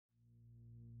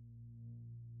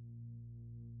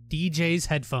DJ's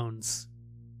headphones.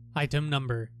 Item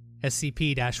number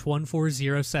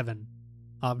SCP-1407.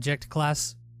 Object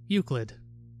class Euclid.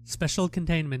 Special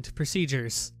containment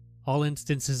procedures. All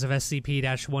instances of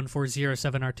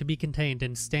SCP-1407 are to be contained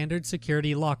in standard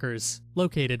security lockers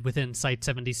located within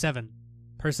Site-77.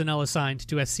 Personnel assigned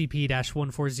to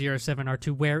SCP-1407 are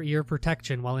to wear ear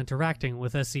protection while interacting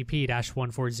with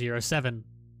SCP-1407.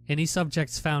 Any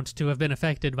subjects found to have been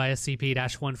affected by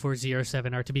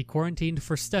SCP-1407 are to be quarantined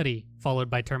for study, followed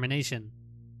by termination.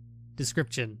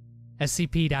 Description: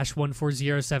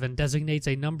 SCP-1407 designates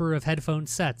a number of headphone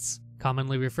sets,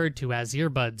 commonly referred to as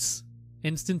earbuds.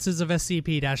 Instances of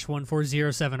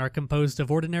SCP-1407 are composed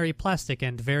of ordinary plastic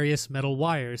and various metal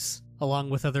wires,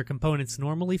 along with other components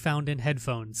normally found in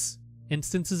headphones.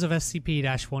 Instances of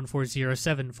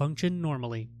SCP-1407 function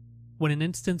normally. When an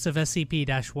instance of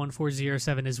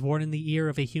SCP-1407 is worn in the ear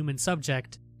of a human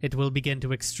subject, it will begin to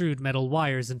extrude metal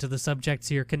wires into the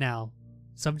subject's ear canal.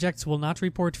 Subjects will not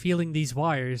report feeling these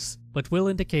wires, but will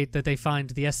indicate that they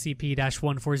find the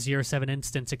SCP-1407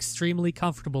 instance extremely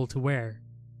comfortable to wear.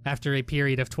 After a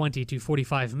period of 20 to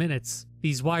 45 minutes,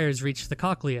 these wires reach the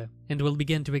cochlea and will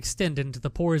begin to extend into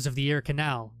the pores of the ear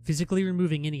canal, physically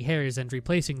removing any hairs and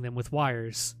replacing them with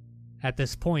wires. At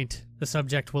this point, the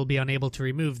subject will be unable to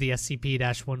remove the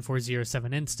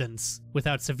SCP-1407 instance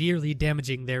without severely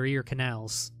damaging their ear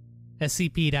canals.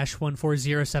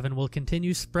 SCP-1407 will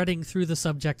continue spreading through the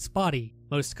subject's body,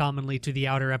 most commonly to the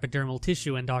outer epidermal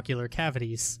tissue and ocular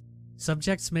cavities.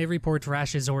 Subjects may report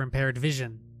rashes or impaired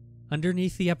vision.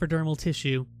 Underneath the epidermal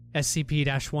tissue,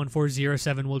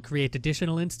 SCP-1407 will create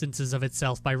additional instances of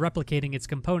itself by replicating its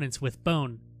components with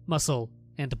bone, muscle,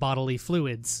 and bodily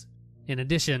fluids. In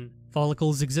addition,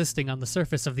 follicles existing on the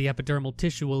surface of the epidermal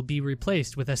tissue will be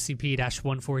replaced with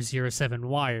SCP-1407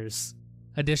 wires.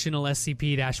 Additional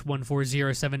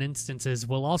SCP-1407 instances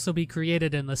will also be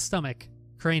created in the stomach,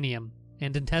 cranium,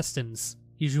 and intestines,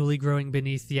 usually growing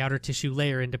beneath the outer tissue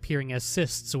layer and appearing as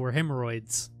cysts or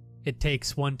hemorrhoids. It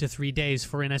takes 1 to 3 days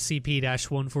for an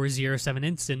SCP-1407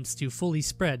 instance to fully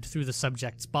spread through the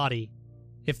subject's body.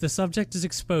 If the subject is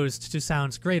exposed to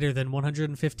sounds greater than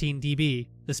 115 dB,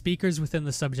 the speakers within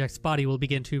the subject's body will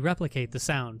begin to replicate the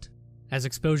sound. As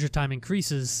exposure time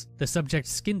increases, the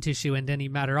subject's skin tissue and any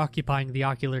matter occupying the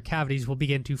ocular cavities will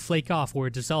begin to flake off or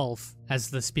dissolve,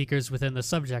 as the speakers within the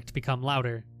subject become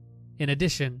louder. In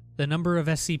addition, the number of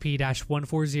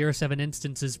SCP-1407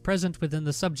 instances present within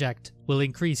the subject will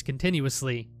increase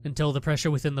continuously until the pressure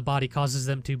within the body causes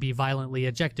them to be violently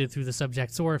ejected through the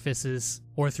subject's orifices,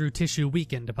 or through tissue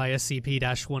weakened by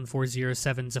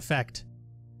SCP-1407's effect.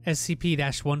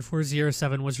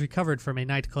 SCP-1407 was recovered from a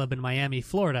nightclub in Miami,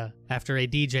 Florida, after a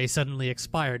DJ suddenly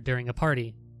expired during a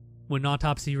party. When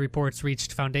autopsy reports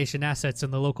reached Foundation assets in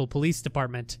the local police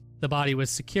department, the body was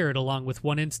secured along with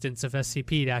one instance of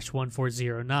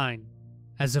SCP-1409.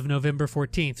 As of November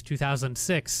 14,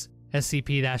 2006,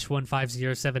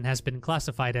 SCP-1507 has been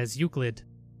classified as Euclid.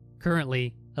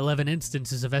 Currently, 11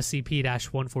 instances of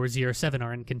SCP-1407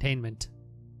 are in containment.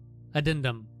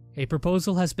 Addendum: a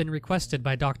proposal has been requested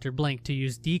by Dr. Blank to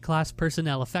use D-Class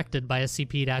personnel affected by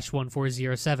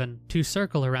SCP-1407 to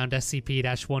circle around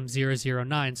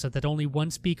SCP-1009 so that only one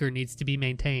speaker needs to be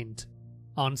maintained.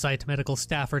 On-site medical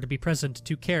staff are to be present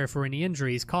to care for any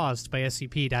injuries caused by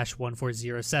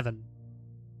SCP-1407.